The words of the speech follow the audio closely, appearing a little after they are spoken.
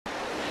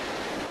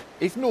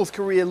If North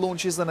Korea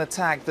launches an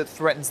attack that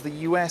threatens the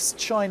US,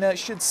 China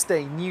should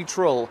stay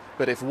neutral.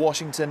 But if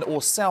Washington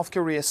or South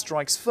Korea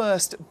strikes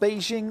first,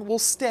 Beijing will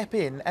step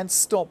in and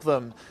stop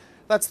them.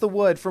 That's the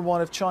word from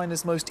one of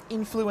China's most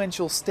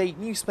influential state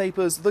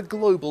newspapers, the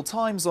Global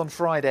Times, on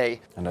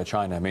Friday. And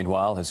China,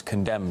 meanwhile, has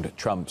condemned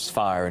Trump's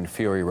fire and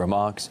fury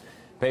remarks.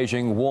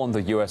 Beijing warned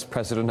the US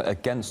president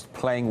against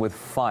playing with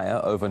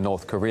fire over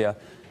North Korea.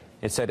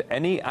 It said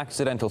any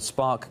accidental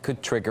spark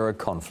could trigger a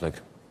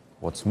conflict.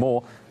 What's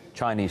more,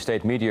 Chinese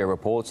state media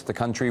reports the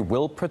country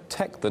will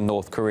protect the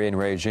North Korean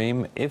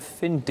regime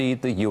if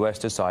indeed the US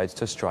decides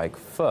to strike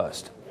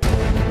first.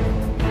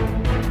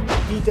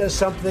 He does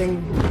something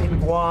in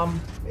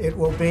Guam, it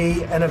will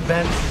be an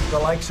event the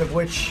likes of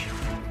which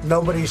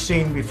nobody's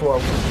seen before.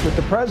 What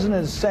the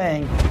president is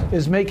saying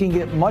is making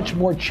it much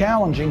more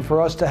challenging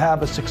for us to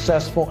have a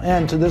successful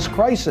end to this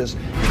crisis.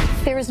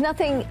 There is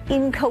nothing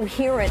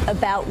incoherent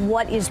about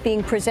what is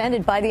being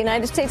presented by the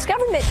United States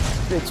government.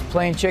 It's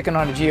playing chicken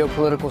on a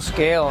geopolitical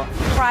scale.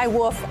 Cry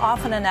wolf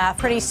often enough,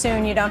 pretty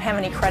soon you don't have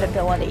any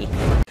credibility.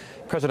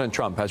 President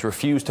Trump has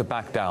refused to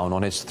back down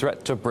on his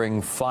threat to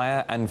bring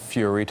fire and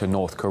fury to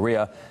North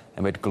Korea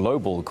amid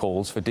global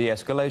calls for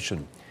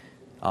de-escalation.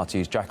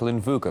 RT's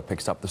Jacqueline Vuga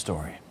picks up the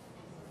story.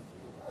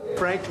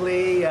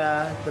 Frankly,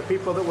 the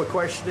people that were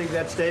questioning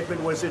that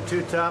statement, was it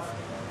too tough?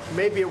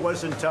 Maybe it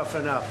wasn't tough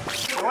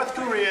enough. North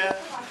Korea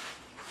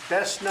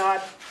best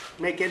not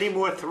make any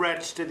more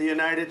threats to the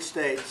United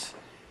States.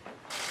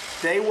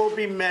 They will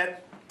be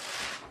met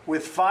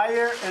with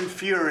fire and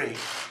fury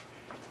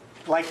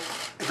like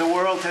the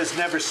world has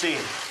never seen.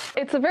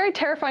 It's a very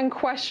terrifying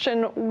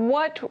question.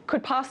 What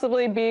could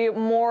possibly be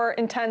more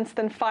intense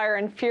than fire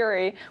and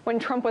fury? When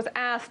Trump was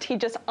asked, he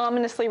just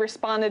ominously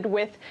responded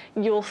with,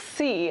 "You'll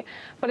see."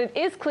 But it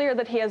is clear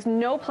that he has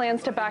no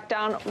plans to back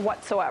down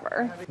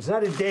whatsoever. It's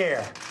not a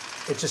dare.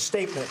 It's a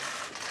statement.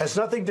 It has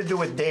nothing to do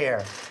with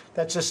dare.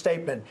 That's a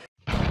statement.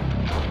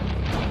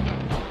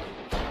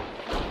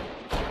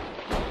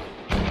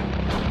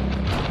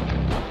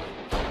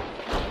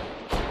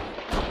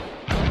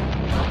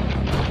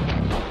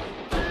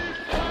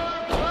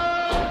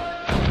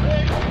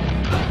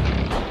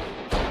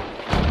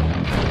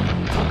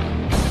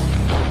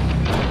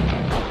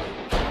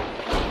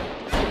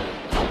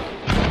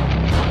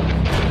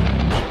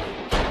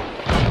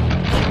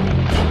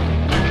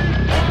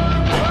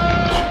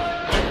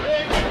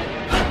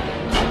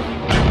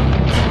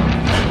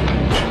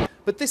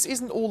 But this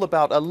isn't all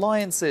about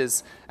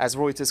alliances. As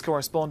Reuters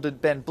correspondent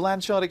Ben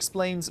Blanchard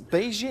explains,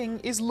 Beijing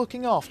is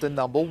looking after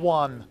number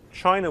one.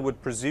 China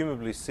would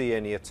presumably see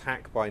any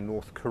attack by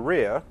North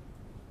Korea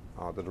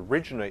that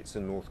originates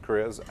in North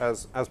Korea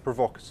as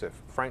provocative.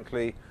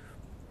 Frankly,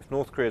 if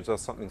North Korea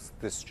does something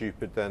this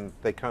stupid, then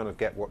they kind of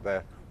get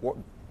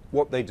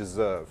what they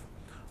deserve.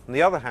 On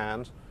the other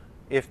hand,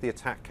 if the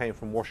attack came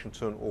from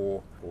Washington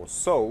or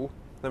Seoul,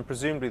 then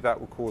presumably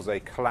that would cause a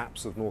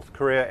collapse of North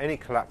Korea. Any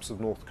collapse of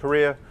North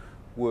Korea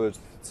would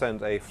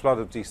send a flood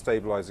of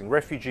destabilizing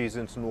refugees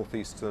into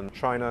northeastern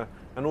China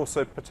and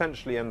also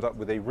potentially end up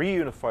with a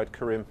reunified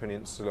Korean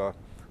Peninsula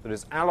that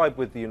is allied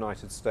with the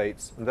United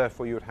States, and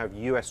therefore you would have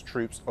US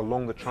troops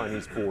along the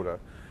Chinese border.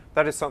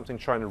 That is something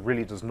China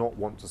really does not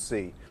want to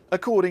see.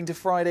 According to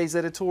Friday's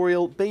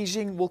editorial,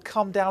 Beijing will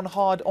come down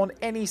hard on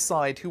any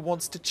side who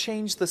wants to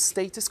change the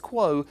status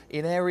quo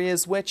in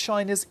areas where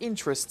China's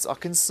interests are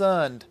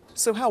concerned.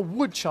 So how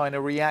would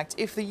China react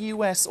if the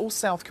US or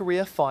South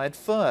Korea fired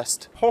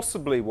first?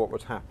 Possibly what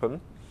would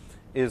happen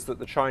is that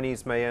the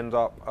Chinese may end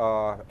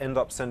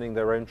up sending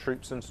their own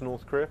troops into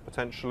North Korea,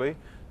 potentially,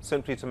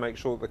 simply to make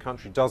sure that the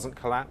country doesn't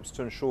collapse,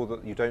 to ensure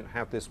that you don't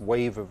have this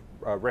wave of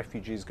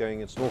refugees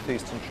going into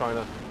northeastern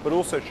China. But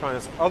also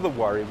China's other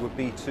worry would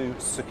be to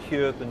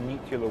secure the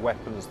nuclear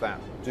weapons that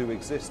do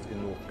exist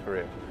in North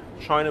Korea.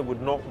 China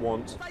would not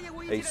want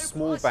a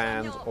small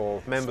band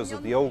of members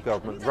of the old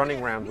government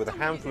running around with a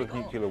handful of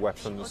nuclear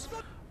weapons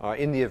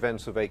in the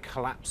event of a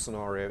collapse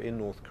scenario in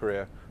North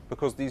Korea,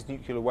 because these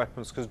nuclear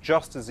weapons could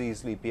just as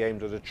easily be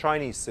aimed at a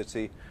Chinese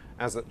city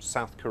as at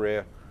South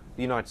Korea,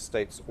 the United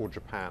States or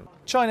Japan.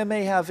 China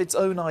may have its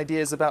own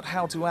ideas about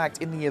how to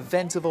act in the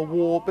event of a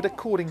war, but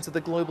according to the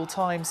Global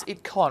Times,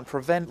 it can't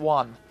prevent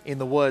one. In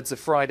the words of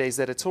Friday's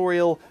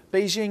editorial,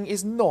 Beijing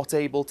is not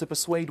able to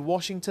persuade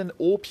Washington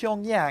or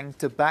Pyongyang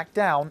to back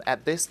down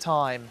at this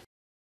time.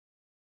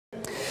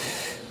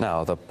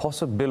 Now, the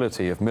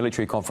possibility of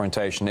military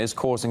confrontation is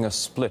causing a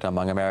split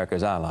among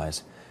America's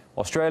allies.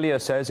 Australia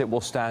says it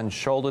will stand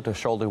shoulder to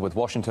shoulder with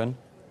Washington,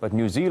 but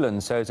New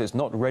Zealand says it's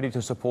not ready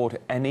to support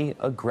any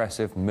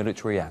aggressive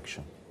military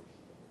action.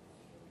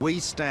 We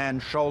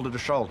stand shoulder to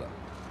shoulder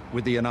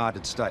with the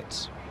United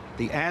States.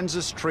 The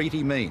ANZUS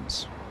Treaty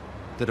means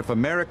that if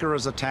America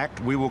is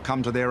attacked, we will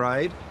come to their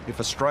aid. If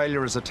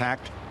Australia is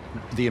attacked,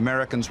 the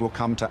Americans will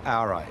come to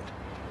our aid.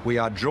 We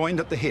are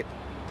joined at the hip.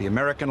 The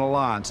American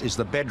alliance is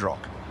the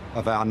bedrock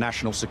of our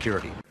national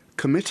security.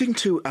 Committing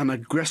to an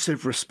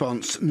aggressive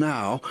response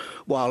now,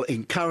 while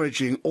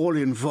encouraging all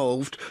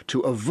involved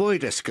to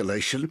avoid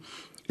escalation,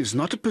 is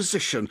not a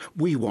position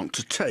we want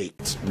to take.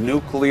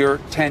 Nuclear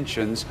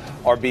tensions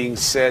are being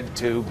said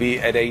to be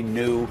at a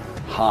new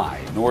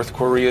high. North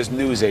Korea's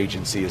news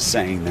agency is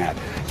saying that.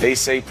 They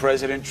say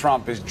President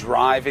Trump is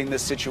driving the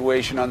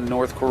situation on the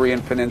North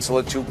Korean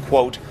Peninsula to,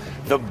 quote,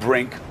 the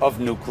brink of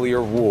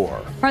nuclear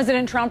war.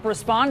 President Trump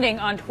responding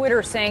on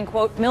Twitter saying,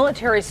 quote,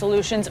 military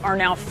solutions are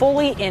now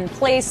fully in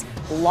place,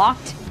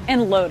 locked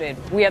and loaded.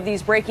 We have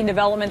these breaking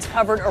developments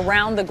covered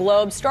around the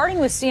globe, starting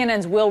with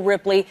CNN's Will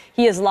Ripley.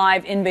 He is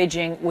live in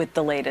Beijing with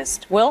the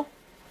latest. Will?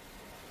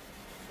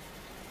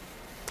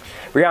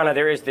 Brianna,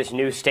 there is this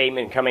new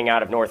statement coming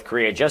out of North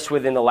Korea just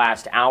within the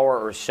last hour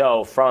or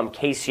so from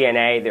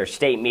KCNA, their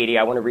state media.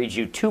 I want to read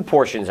you two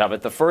portions of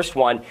it. The first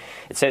one,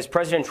 it says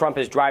President Trump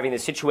is driving the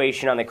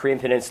situation on the Korean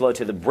Peninsula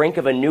to the brink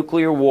of a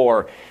nuclear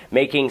war,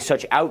 making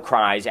such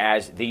outcries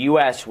as the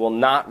U.S. will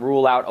not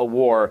rule out a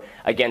war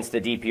against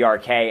the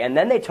DPRK. And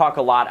then they talk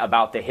a lot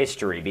about the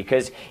history,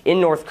 because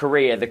in North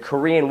Korea, the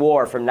Korean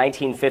War from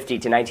 1950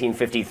 to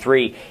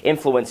 1953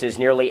 influences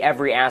nearly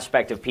every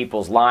aspect of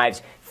people's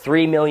lives.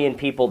 3 million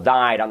people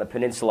died on the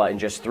peninsula in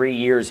just 3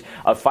 years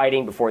of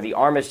fighting before the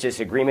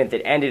armistice agreement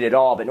that ended it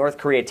all. But North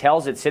Korea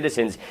tells its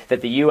citizens that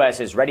the U.S.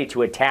 is ready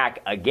to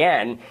attack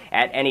again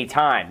at any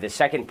time. The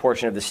second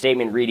portion of the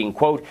statement reading,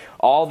 quote,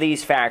 all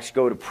these facts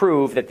go to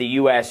prove that the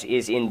U.S.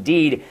 is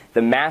indeed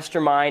the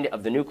mastermind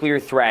of the nuclear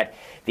threat,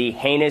 the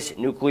heinous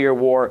nuclear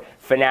war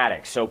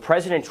fanatics. So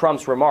President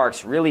Trump's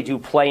remarks really do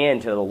play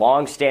into the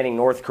long-standing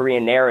North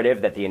Korean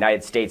narrative that the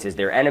United States is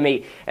their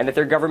enemy and that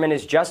their government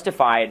is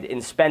justified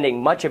in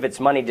spending much of its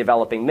money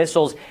developing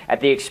missiles at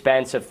the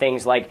expense of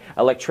things like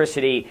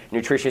electricity,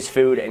 nutritious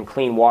food, and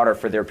clean water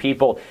for their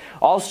people.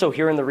 Also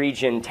here in the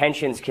region,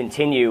 tensions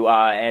continue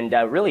and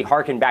really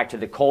harken back to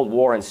the Cold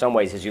War in some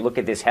ways. As you look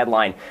at this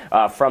headline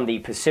from the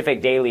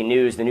Pacific Daily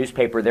News, the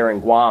newspaper there in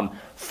Guam,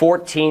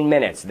 14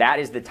 minutes. That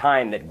is the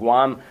time that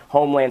Guam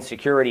Homeland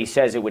Security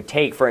says it would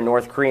take for a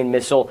North Korean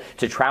missile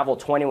to travel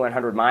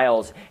 2,100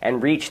 miles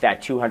and reach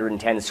that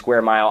 210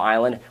 square mile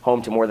island,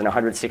 home to more than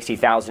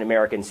 160,000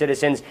 American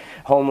citizens.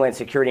 Homeland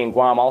Security in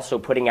Guam also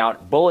putting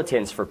out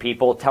bulletins for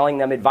people, telling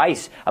them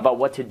advice about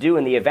what to do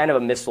in the event of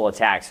a missile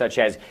attack, such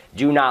as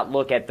do not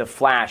look at the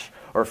flash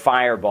or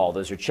fireball.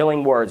 Those are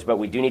chilling words, but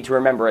we do need to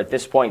remember at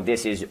this point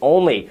this is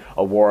only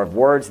a war of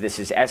words. This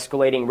is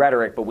escalating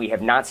rhetoric, but we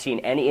have not seen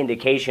any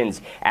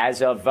indications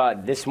as of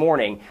this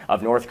morning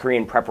of North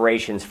Korean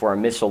preparations for a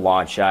missile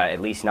launch, at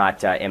least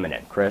not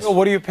imminent. Chris?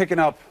 What are you picking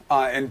up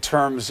in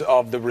terms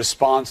of the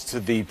response to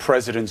the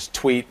president's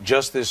tweet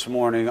just this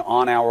morning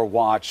on our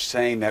watch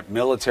saying that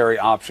military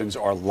options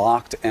are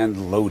locked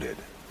and loaded?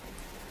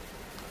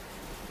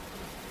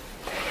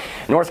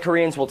 North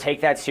Koreans will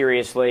take that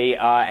seriously,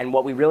 and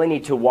what we really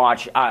need to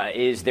watch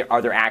is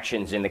are their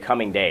actions in the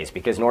coming days,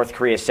 because North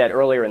Korea said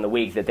earlier in the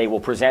week that they will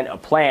present a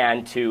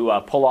plan to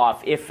pull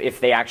off, if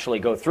they actually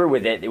go through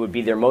with it, it would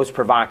be their most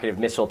provocative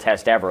missile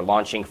test ever,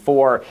 launching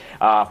 4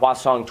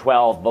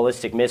 Hwasong-12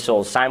 ballistic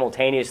missiles,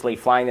 simultaneously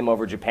flying them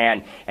over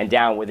Japan and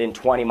down within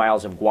 20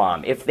 miles of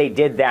Guam. If they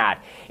did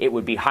that, it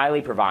would be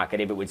highly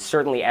provocative. It would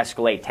certainly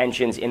escalate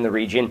tensions in the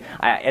region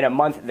in a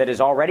month that is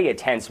already a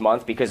tense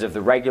month because of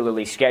the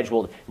regularly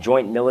scheduled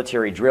joint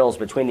military drills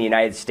between the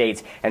United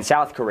States and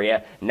South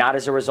Korea, not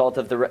as a result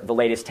of the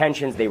latest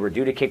tensions. They were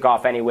due to kick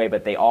off anyway,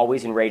 but they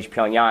always enrage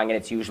Pyongyang, and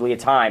it's usually a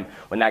time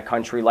when that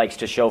country likes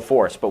to show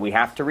force. But we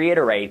have to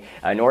reiterate,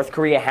 North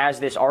Korea has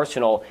this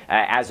arsenal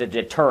as a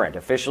deterrent.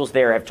 Officials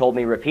there have told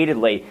me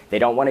repeatedly they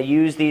don't want to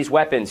use these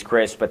weapons,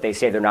 Chris, but they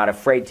say they're not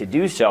afraid to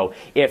do so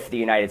if the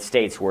United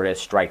States were to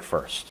strike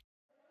first.